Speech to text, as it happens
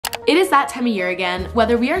It is that time of year again.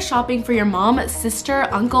 Whether we are shopping for your mom, sister,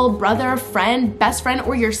 uncle, brother, friend, best friend,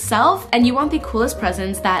 or yourself, and you want the coolest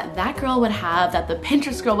presents that that girl would have, that the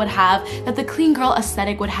Pinterest girl would have, that the clean girl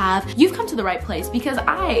aesthetic would have, you've come to the right place, because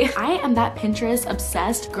I am that Pinterest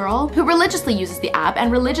obsessed girl who religiously uses the app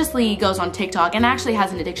and religiously goes on TikTok and actually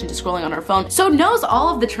has an addiction to scrolling on her phone, so knows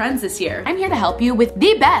all of the trends this year. I'm here to help you with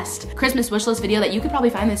the best Christmas wishlist video that you could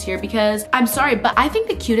probably find this year, because I'm sorry, but I think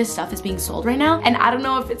the cutest stuff is being sold right now, and I don't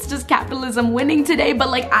know if it's just capitalism winning today, but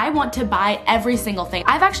like I want to buy every single thing.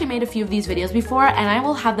 I've actually made a few of these videos before, and I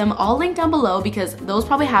will have them all linked down below because those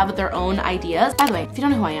probably have their own ideas. By the way, if you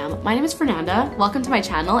don't know who I am, my name is Fernanda. Welcome to my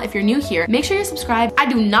channel. If you're new here, make sure you subscribe. I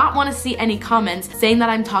do not want to see any comments saying that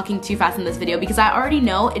I'm talking too fast in this video, because I already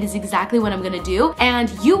know it is exactly what I'm gonna do, and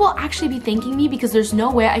you will actually be thanking me, because there's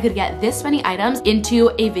no way I could get this many items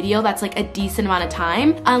into a video that's like a decent amount of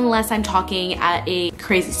time unless I'm talking at a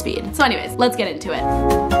crazy speed. So anyways, let's get into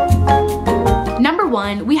it. Number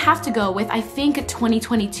one, we have to go with, I think,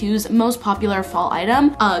 2022's most popular fall item,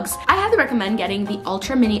 Uggs. I highly recommend getting the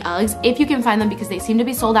Ultra Mini Uggs if you can find them, because they seem to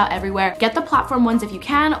be sold out everywhere. Get the platform ones if you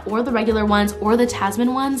can, or the regular ones, or the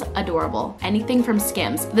Tasman ones, adorable. Anything from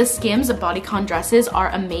Skims. The Skims bodycon dresses are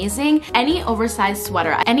amazing. Any oversized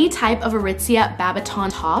sweater, any type of Aritzia Babaton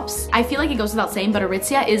tops. I feel like it goes without saying, but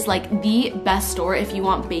Aritzia is like the best store if you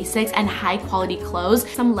want basics and high quality clothes.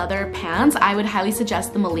 Some leather pants. I would highly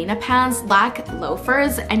suggest the Melina pants. Black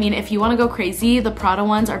loafers. I mean, if you want to go crazy, the Prada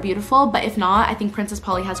ones are beautiful, but if not, I think Princess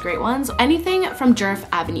Polly has great ones. Anything from Jerf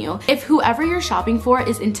Avenue. If whoever you're shopping for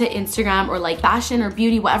is into Instagram or like fashion or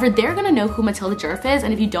beauty, whatever, they're gonna know who Matilda Jerf is,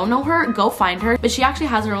 and if you don't know her, go find her. But she actually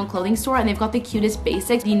has her own clothing store, and they've got the cutest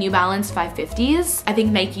basics. The New Balance 550s. I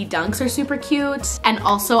think Nike Dunks are super cute. And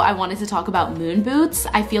also, I wanted to talk about moon boots.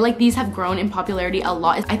 I feel like these have grown in popularity a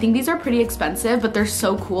lot. I think these are pretty expensive, but they're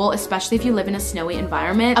so cool, especially if you live in a snowy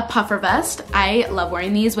environment. A puffer vest. I love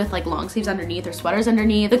wearing these with like long sleeves underneath or sweaters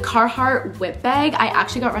underneath. The Carhartt whip bag. I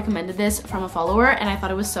actually got recommended this from a follower, and I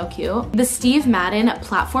thought it was so cute. The Steve Madden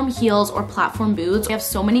platform heels or platform boots. They have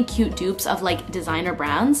so many cute dupes of like designer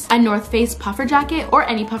brands. A North Face puffer jacket, or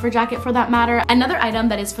any puffer jacket for that matter. Another item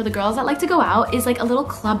that is for the girls that like to go out is like a little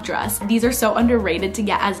club dress. These are so underrated to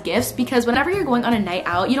get as gifts, because whenever you're going on a night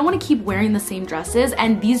out, you don't want to keep wearing the same dresses,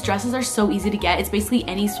 and these dresses are so easy to get. It's basically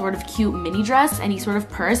any sort of cute mini dress, any sort of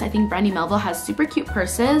purse. I think Brandy Melville has super cute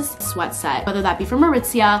purses. Sweat set, whether that be from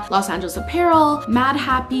Aritzia, Los Angeles Apparel, Mad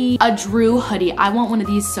Happy, a Drew hoodie. I want one of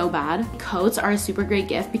these so bad. Coats are a super great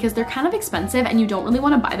gift because they're kind of expensive and you don't really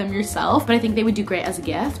want to buy them yourself, but I think they would do great as a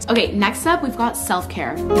gift. Okay, next up we've got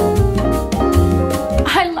self-care.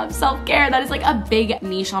 I love self-care. That is like a big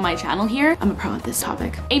niche on my channel here. I'm a pro at this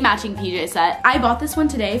topic. A matching PJ set. I bought this one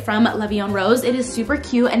today from La Vie en Rose. It is super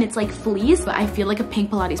cute and it's like fleece, but I feel like a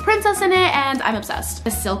pink Pilates princess in it, and I'm obsessed.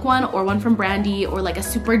 A silk one, or one from Brandy, or like a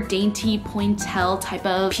super dainty pointel type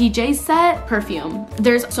of PJ set. Perfume.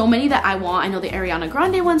 There's so many that I want. I know the Ariana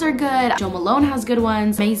Grande ones are good. Jo Malone has good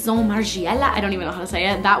ones. Maison Margiela, I don't even know how to say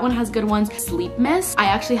it. That one has good ones. Sleep Mist. I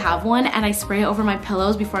actually have one and I spray it over my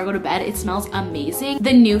pillows before I go to bed. It smells amazing.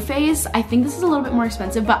 The New Face, I think this is a little bit more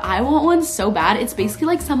expensive, but I want one so bad. It's basically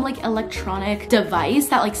like some like electronic device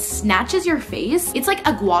that like snatches your face. It's like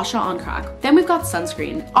a gua sha on crack. Then we've got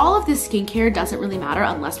sunscreen. All of this skincare doesn't really matter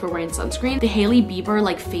unless we're wearing sunscreen. The Hailey Bieber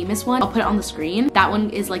like famous one, I'll put it on the screen. That one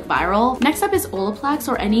is like viral. Next up is Olaplex,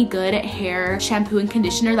 or any good hair shampoo and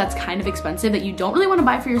conditioner that's kind of expensive that you don't really want to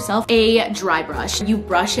buy for yourself. A dry brush. You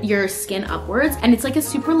brush your skin upwards, and it's like a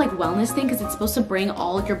super like wellness thing because it's supposed to bring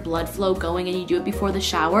all your blood flow going, and you do it before the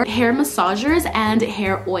shower. Hair massagers and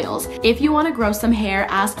hair oils. If you want to grow some hair,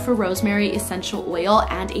 ask for rosemary essential oil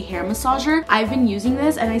and a hair massager. I've been using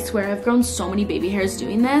this and I swear I've grown so many baby hairs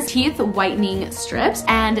doing this. Teeth whitening strips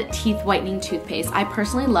and teeth whitening toothpaste. I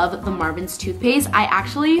personally love the Marvin's toothpaste. I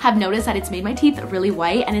actually have noticed that it's made my teeth really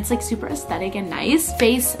white and it's like super aesthetic and nice.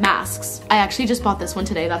 Face masks. I actually just bought this one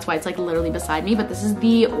today. That's why it's like literally beside me, but this is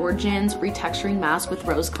the Origins retexturing mask with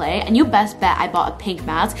rose clay, and you best bet I bought a pink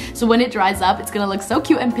mask, so when it dries up it's gonna look so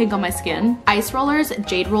cute and pink on my skin. Ice rollers,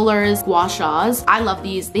 jade rollers, gua shas. I love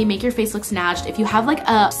these. They make your face look snatched. If you have like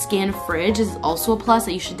a skin fridge, is also a plus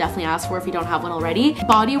that you should definitely ask for if you don't have one already.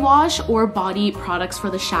 Body wash or body products for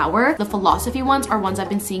the shower. The Philosophy ones are ones I've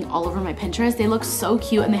been seeing all over my Pinterest. They look so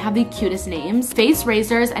cute and they have the cutest names. Face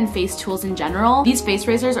razors and face tools in general. These face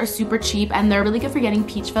razors are super cheap and they're really good for getting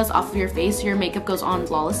peach fuzz off of your face so your makeup goes on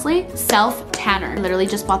flawlessly. Self tanner. I literally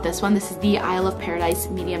just bought this one. This is the Isle of Paradise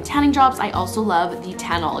medium tanning drops. I also love the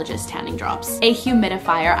Tanologist tanning drops. A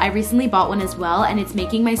humidifier. I recently bought one as well, and it's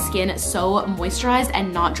making my skin so moisturized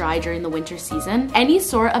and not dry during the winter season. Any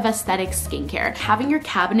sort of aesthetic skincare. Having your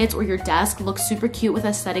cabinets or your desk look super cute with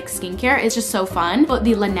aesthetic skincare is just so fun. But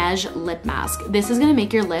the Laneige lip mask. This is gonna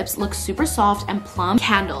make your lips look super soft and plump.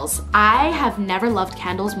 Candles. I have never loved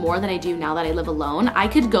candles more than I do now that I live alone. I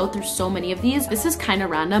could go through so many of these. This is kind of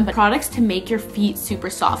random, but products to make your feet super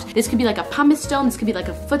soft. This could be like a pumice stone. This could be like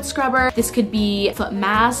a foot scrubber. This could be foot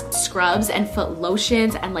masks, scrubs, and foot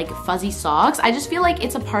lotions, and like fuzzy socks. I just feel like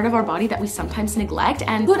it's a part of our body that we sometimes neglect,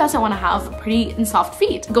 and who doesn't want to have pretty and soft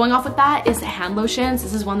feet? Going off with that is hand lotions.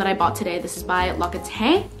 This is one that I bought today. This is by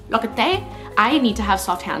L'Occitane. I need to have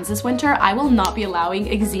soft hands this winter. I will not be allowing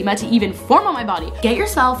eczema to even form on my body. Get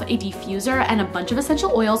yourself a diffuser and a bunch of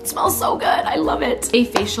essential oils. It smells so good. I love it. A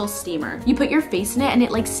facial steamer. You put your face in it and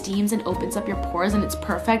it like steams and opens up your pores, and it's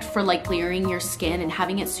perfect for like clearing your skin and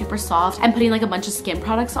having it super soft and putting like a bunch of skin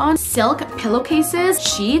products on. Silk pillowcases,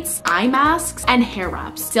 sheets, eye masks, and hair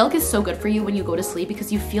wraps. Silk is so good for you when you go to sleep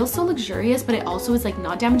because you feel so luxurious, but it also is like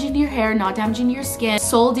not damaging to your hair, not damaging to your skin.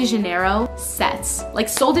 Sol de Janeiro sets. Like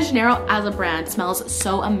Sol de Janeiro as a brand smells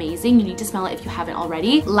so amazing. You need to smell it if you haven't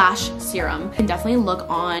already. Lash serum. You can definitely look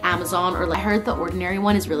on Amazon, or like I heard the Ordinary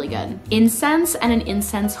one is really good. Incense and an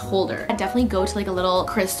incense holder. I definitely go to like a little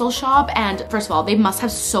crystal shop, and first of all, they must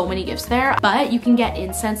have so many gifts there, but you can get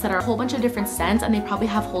incense that are a whole bunch of different scents, and they probably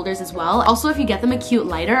have holders as well. Also, if you get them a cute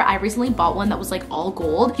lighter, I recently bought one that was like all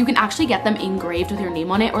gold. You can actually get them engraved with your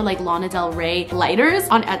name on it, or like Lana Del Rey lighters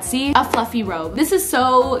on Etsy. A fluffy robe. This is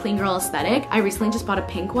so clean girl aesthetic. I recently just bought a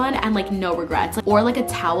pink one and like no regrets. Or like a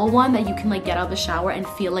towel one that you can like get out of the shower and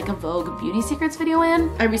feel like a Vogue Beauty Secrets video in.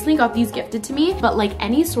 I recently got these gifted to me, but like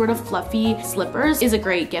any sort of fluffy slippers is a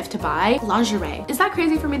great gift to buy. Lingerie. Is that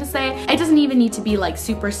crazy for me to say? It doesn't even need to be like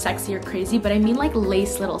super sexy or crazy, but I mean like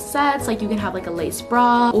lace little sets. Like you can have like a lace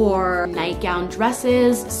bra or nightgown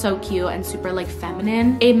dresses. So cute and super like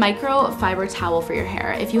feminine. A microfiber towel for your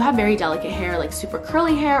hair. If you have very delicate hair, like super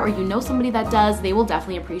curly hair, or you know somebody that does, they will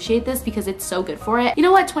definitely appreciate this because it's so good for it. You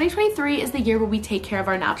know what? 2023 is the year where we take care of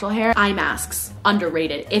our natural hair. Eye masks.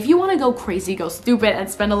 Underrated. If you want to go crazy, go stupid, and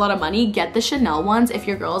spend a lot of money, get the Chanel ones. If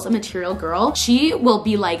your girl's a material girl, she will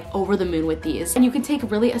be like over the moon with these. And you can take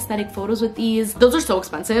really aesthetic photos with these. Those are so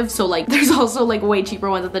expensive. So like there's also like way cheaper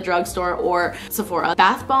ones at the drugstore or Sephora.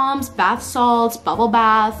 Bath bombs, bath salts, bubble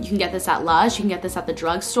bath. You can get this at Lush. You can get this at the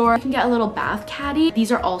drugstore. You can get a little bath caddy.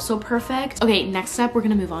 These are also perfect. Okay, next up, we're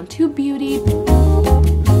gonna move on to beauty.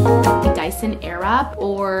 A Dyson Airwrap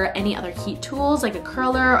or any other heat tools like a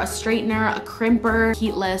curler, a straightener, a crimper,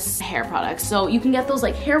 heatless hair products. So you can get those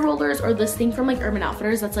like hair rollers, or this thing from like Urban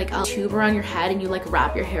Outfitters that's like a tube around your head and you like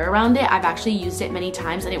wrap your hair around it. I've actually used it many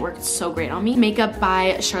times and it worked so great on me. Makeup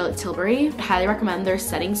by Charlotte Tilbury. I highly recommend their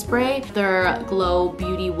setting spray, their Glow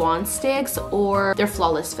Beauty Wand Sticks, or their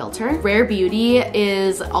Flawless Filter. Rare Beauty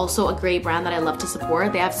is also a great brand that I love to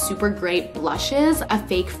support. They have super great blushes, a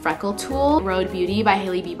fake freckle tool, Road Beauty by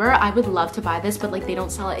Hailey Bieber. I would love to buy this, but like they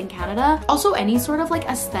don't sell it in Canada. Also any sort of like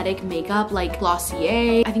aesthetic makeup like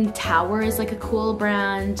Glossier. I think Tower is like a cool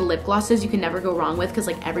brand. Lip glosses you can never go wrong with because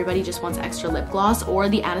like everybody just wants extra lip gloss. Or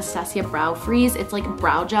the Anastasia Brow Freeze. It's like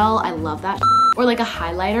brow gel. I love that. Or like a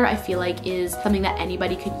highlighter I feel like is something that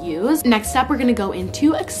anybody could use. Next up, we're gonna go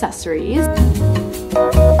into accessories.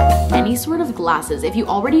 Any sort of glasses. If you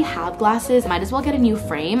already have glasses, might as well get a new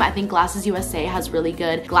frame. I think Glasses USA has really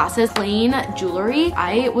good glasses. Plain jewelry.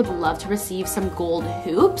 I would love to receive some gold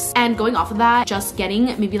hoops. And going off of that, just getting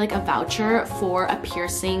maybe like a voucher for a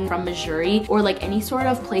piercing from Missouri, or like any sort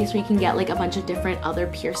of place where you can get like a bunch of different other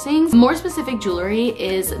piercings. More specific jewelry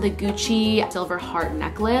is the Gucci silver heart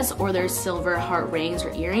necklace, or their silver heart rings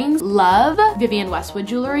or earrings. Love Vivienne Westwood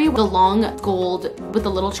jewelry. The long gold with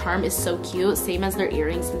the little charm is so cute. Same as their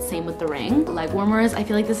earrings and same with the ring. Leg warmers. I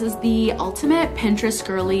feel like this is the ultimate Pinterest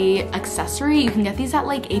girly accessory. You can get these at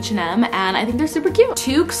like H&M and I think they're super cute.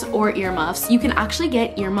 Toques or earmuffs. You can actually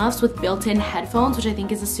get earmuffs with built-in headphones, which I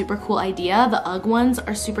think is a super cool idea. The UGG ones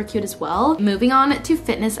are super cute as well. Moving on to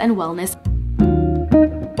fitness and wellness.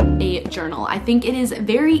 A journal. I think it is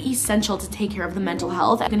very essential to take care of the mental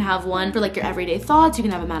health. You can have one for like your everyday thoughts. You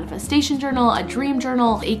can have a manifestation journal, a dream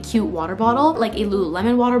journal, a cute water bottle, like a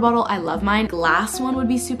Lululemon water bottle. I love mine. Glass one would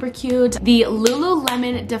be super cute. The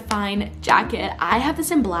Lululemon Define jacket. I have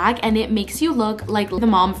this in black and it makes you look like the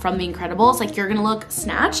mom from The Incredibles. Like you're gonna look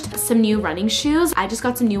snatched. Some new running shoes. I just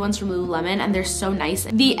got some new ones from Lululemon and they're so nice.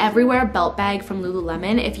 The Everywhere belt bag from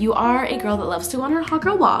Lululemon. If you are a girl that loves to go on her hot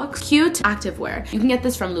girl walks. Cute activewear. You can get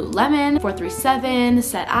this from Lululemon, Woman, 437,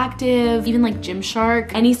 Set Active, even like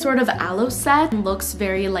Gymshark. Any sort of aloe set looks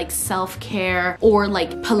very like self-care or like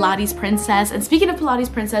Pilates Princess. And speaking of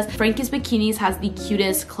Pilates Princess, Frankie's Bikinis has the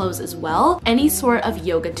cutest clothes as well. Any sort of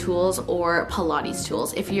yoga tools or Pilates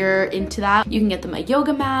tools. If you're into that, you can get them a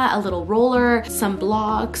yoga mat, a little roller, some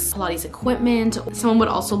blocks, Pilates equipment. Someone would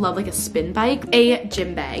also love like a spin bike, a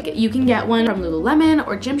gym bag. You can get one from Lululemon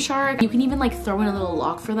or Gymshark. You can even like throw in a little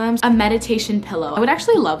lock for them. A meditation pillow. I would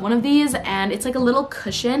actually love one of these, and it's like a little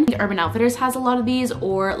cushion. Urban Outfitters has a lot of these,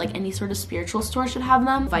 or like any sort of spiritual store should have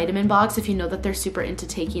them. Vitamin box, if you know that they're super into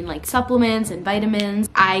taking like supplements and vitamins.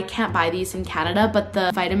 I can't buy these in Canada, but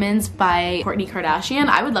the vitamins by Kourtney Kardashian,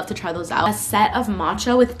 I would love to try those out. A set of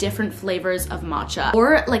matcha with different flavors of matcha,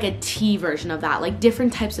 or like a tea version of that, like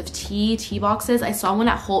different types of tea boxes. I saw one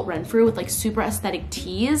at Holt Renfrew with like super aesthetic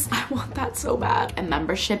teas. I want that so bad. A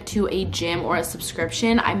membership to a gym or a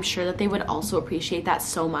subscription, I'm sure that they would also appreciate that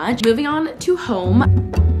so much. Moving on to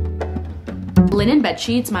home. Linen bed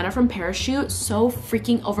sheets, mine are from Parachute, so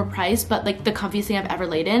freaking overpriced, but like the comfiest thing I've ever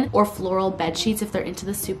laid in. Or floral bed sheets if they're into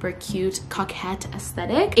the super cute coquette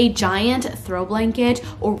aesthetic. A giant throw blanket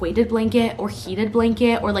or weighted blanket or heated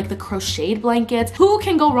blanket or like the crocheted blankets. Who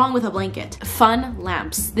can go wrong with a blanket? Fun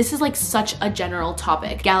lamps. This is like such a general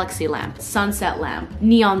topic. Galaxy lamp, sunset lamp,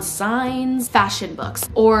 neon signs, fashion books,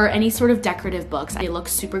 or any sort of decorative books. They look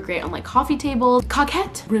super great on like coffee tables.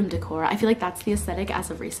 Coquette room decor. I feel like that's the aesthetic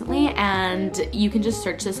as of recently, and you can just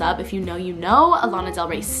search this up if you know you know. A Lana Del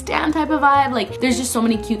Rey stan type of vibe. Like there's just so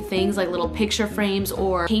many cute things, like little picture frames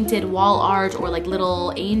or painted wall art or like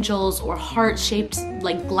little angels or heart-shaped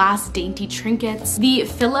like glass dainty trinkets. The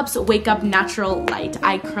Philips Wake Up Natural Light.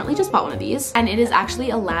 I currently just bought one of these, and it is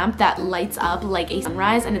actually a lamp that lights up like a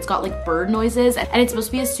sunrise, and it's got like bird noises, and it's supposed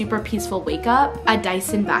to be a super peaceful wake up. A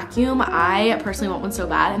Dyson vacuum. I personally want one so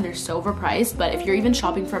bad, and they're so overpriced, but if you're even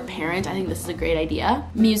shopping for a parent, I think this is a great idea.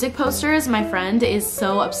 Music posters. My friend is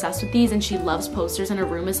so obsessed with these, and she loves posters, and her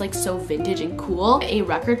room is like so vintage and cool. A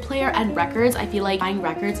record player and records. I feel like buying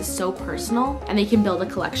records is so personal, and they can build a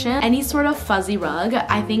collection. Any sort of fuzzy rug.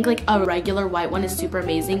 I think like a regular white one is super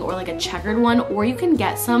amazing, or like a checkered one, or you can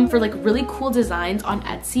get some for like really cool designs on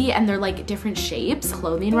Etsy, and they're like different shapes.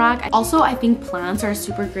 Clothing rack. Also, I think plants are a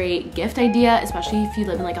super great gift idea, especially if you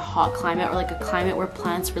live in like a hot climate or like a climate where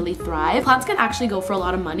plants really thrive. Plants can actually go for a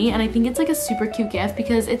lot of money, and I think it's like a super cute gift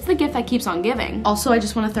because it's the gift that keeps on giving. Also, I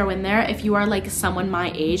just want to throw in there, if you are like someone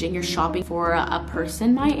my age and you're shopping for a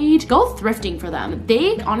person my age, go thrifting for them.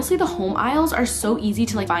 They honestly, the home aisles are so easy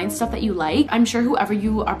to like find stuff that you like. I'm sure whoever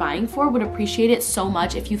you are buying for would appreciate it so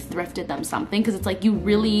much if you thrifted them something, because it's like you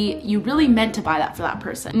really meant to buy that for that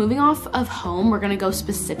person. Moving off of home, we're gonna go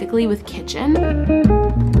specifically with kitchen.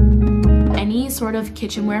 Any sort of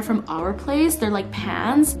kitchenware from our place. They're like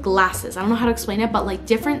pans, glasses. I don't know how to explain it, but like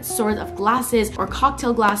different sorts of glasses or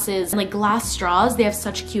cocktail glasses and like glass straws. They have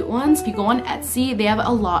such cute ones. If you go on Etsy, they have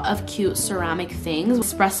a lot of cute ceramic things.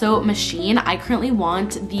 Espresso machine. I currently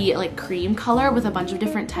want the like cream color with a bunch of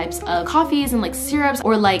different types of coffees and like syrups,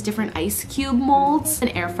 or like different ice cube molds. An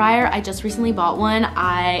air fryer. I just recently bought one.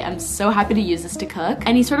 I am so happy to use this to cook.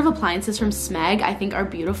 Any sort of appliances from Smeg I think are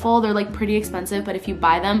beautiful. They're like pretty expensive, but if you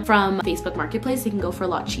buy them from Facebook Marketplace, they can go for a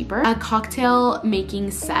lot cheaper. A cocktail making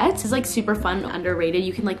set. This is like super fun, underrated.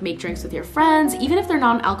 You can like make drinks with your friends. Even if they're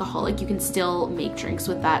non-alcoholic, you can still make drinks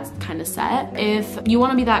with that kind of set. If you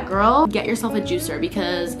want to be that girl, get yourself a juicer,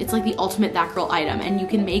 because it's like the ultimate that girl item, and you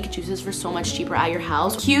can make juices for so much cheaper at your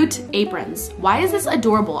house. Cute aprons. Why is this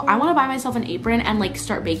adorable? I want to buy myself an apron and like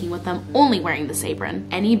start baking with them only wearing this apron.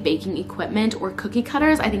 Any baking equipment or cookie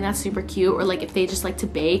cutters, I think that's super cute. Or like if they just like to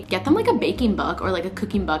bake, get them like a baking book or like a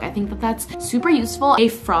cooking book. I think that that's super useful. A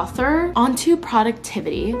frother. Onto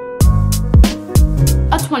productivity.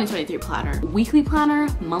 A 2023 planner, weekly planner,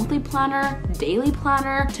 monthly planner, daily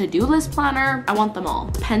planner, to-do list planner. I want them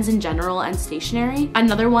all. Pens in general and stationery.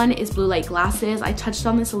 Another one is blue light glasses. I touched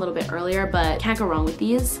on this a little bit earlier, but can't go wrong with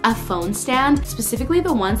these. A phone stand, specifically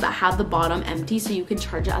the ones that have the bottom empty so you can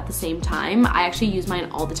charge it at the same time. I actually use mine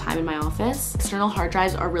all the time in my office. External hard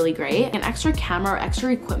drives are really great. An extra camera or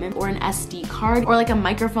extra equipment, or an SD card, or like a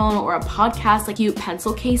microphone or a podcast, like cute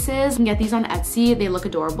pencil cases. You can get these on Etsy. They look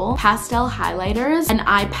adorable. Pastel highlighters, an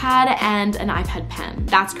iPad, and an iPad pen.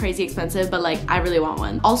 That's crazy expensive, but like I really want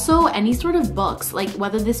one. Also, any sort of books, like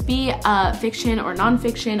whether this be fiction or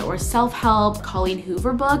nonfiction or self-help, Colleen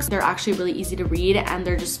Hoover books. They're actually really easy to read and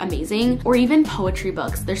they're just amazing. Or even poetry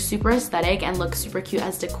books. They're super aesthetic and look super cute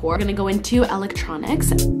as decor. We're gonna go into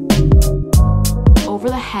electronics.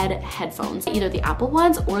 over-the-head headphones, either the Apple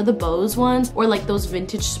ones or the Bose ones, or like those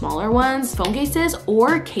vintage smaller ones, phone cases,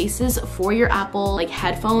 or cases for your Apple like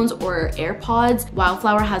headphones or AirPods.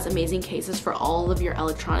 Wildflower has amazing cases for all of your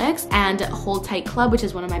electronics, and Hold Tight Club, which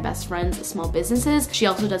is one of my best friend's small businesses, she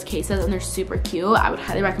also does cases and they're super cute. I would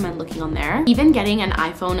highly recommend looking on there. Even getting an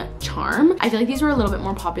iPhone charm. I feel like these were a little bit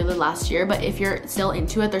more popular last year, but if you're still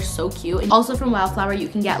into it, they're so cute. And also from Wildflower, you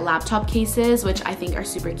can get laptop cases, which I think are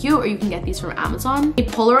super cute, or you can get these from Amazon. A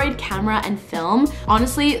Polaroid camera and film.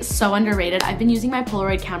 Honestly, so underrated. I've been using my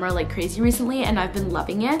Polaroid camera like crazy recently and I've been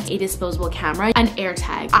loving it. A disposable camera. An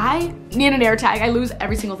AirTag. I need an AirTag. I lose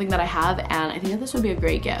every single thing that I have, and I think that this would be a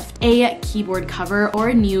great gift. A keyboard cover or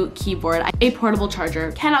a new keyboard. A portable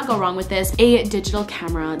charger. Cannot go wrong with this. A digital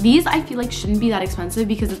camera. These I feel like shouldn't be that expensive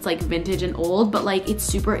because it's like vintage and old, but like it's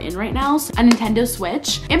super in right now. So a Nintendo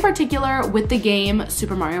Switch, in particular with the game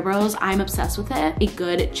Super Mario Bros. I'm obsessed with it. A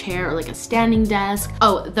good chair or like a standing desk.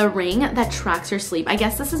 Oh, the ring that tracks your sleep. I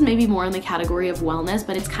guess this is maybe more in the category of wellness,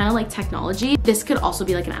 but it's kind of like technology. This could also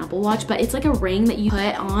be like an Apple Watch, but it's like a ring that you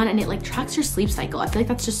put on and it like tracks your sleep cycle. I feel like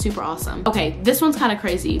that's just super awesome. Okay, this one's kind of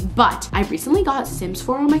crazy, but I recently got Sims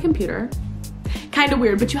 4 on my computer. Kind of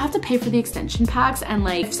weird, but you have to pay for the extension packs, and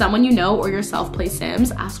like if someone you know or yourself play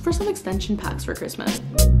Sims, ask for some extension packs for Christmas.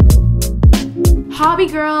 Hobby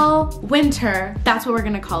girl winter, that's what we're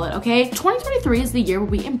gonna call it, okay? 2023 is the year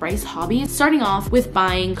where we embrace hobbies, starting off with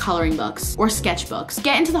buying coloring books or sketchbooks.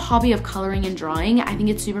 Get into the hobby of coloring and drawing. I think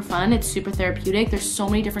it's super fun. It's super therapeutic. There's so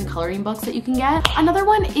many different coloring books that you can get. Another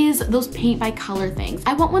one is those paint by color things.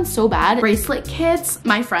 I want one so bad. Bracelet kits.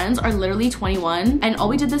 My friends are literally 21 and all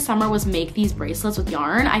we did this summer was make these bracelets with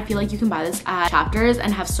yarn. I feel like you can buy this at Chapters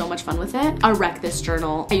and have so much fun with it. A Wreck This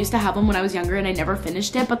journal. I used to have them when I was younger and I never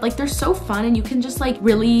finished it, but like they're so fun and you can just like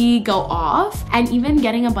really go off. And even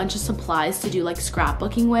getting a bunch of supplies to do like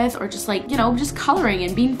scrapbooking with, or just like, you know, just coloring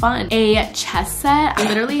and being fun. A chess set. I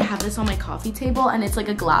literally have this on my coffee table and it's like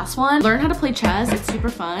a glass one. Learn how to play chess. It's super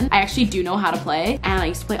fun. I actually do know how to play and I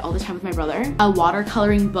used to play all the time with my brother. A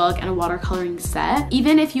watercoloring book and a watercoloring set.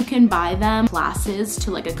 Even if you can buy them classes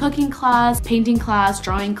to like a cooking class, painting class,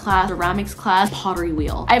 drawing class, ceramics class, pottery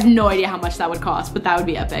wheel. I have no idea how much that would cost, but that would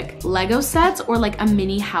be epic. Lego sets or like a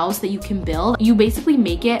mini house that you can build. You basically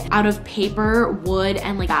make it out of paper, wood,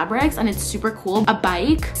 and like fabrics, and it's super cool. A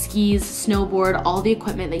bike, skis, snowboard, all the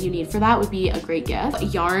equipment that you need for that would be a great gift.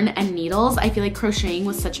 Yarn and needles. I feel like crocheting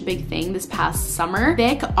was such a big thing this past summer.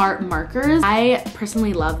 Thick art markers. I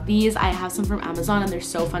personally love these. I have some from Amazon and they're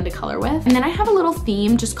so fun to color with. And then I have a little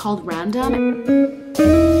theme just called random.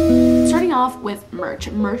 Starting off with merch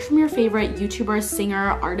from your favorite YouTuber,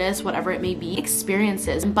 singer, artist, whatever it may be.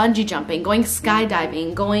 Experiences, bungee jumping, going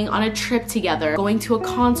skydiving, going on a trip together, going to a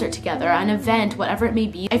concert together, an event, whatever it may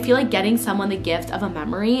be. I feel like getting someone the gift of a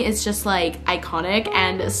memory is just like iconic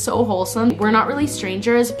and so wholesome. We're not really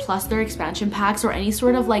strangers, plus their expansion packs or any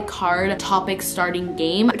sort of like card topic starting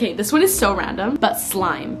game. Okay, this one is so random, but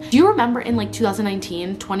slime. Do you remember in like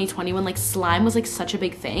 2019, 2020 when like slime was like such a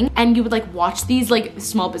big thing and you would like watch these like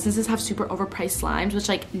small businesses have super overpriced slimes, which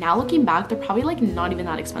like now looking back, they're probably like not even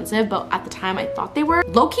that expensive, but at the time I thought they were.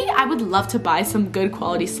 Low-key, I would love to buy some good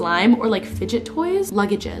quality slime or like fidget toys.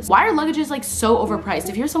 Luggages. Why are luggages like so overpriced?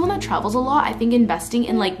 If you're someone that travels a lot, I think investing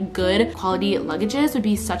in like good quality luggages would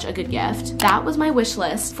be such a good gift. That was my wish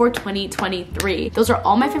list for 2023. Those are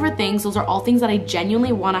all my favorite things. Those are all things that I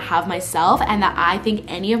genuinely want to have myself and that I think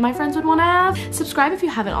any of my friends would want to have. Subscribe if you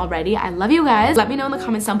haven't already. I love you guys. Let me know in the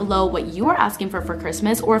comments down below what you are asking for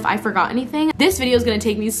Christmas, or if I forgot anything. This video is gonna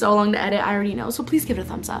take me so long to edit, I already know, so please give it a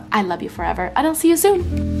thumbs up. I love you forever and I'll see you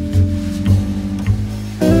soon.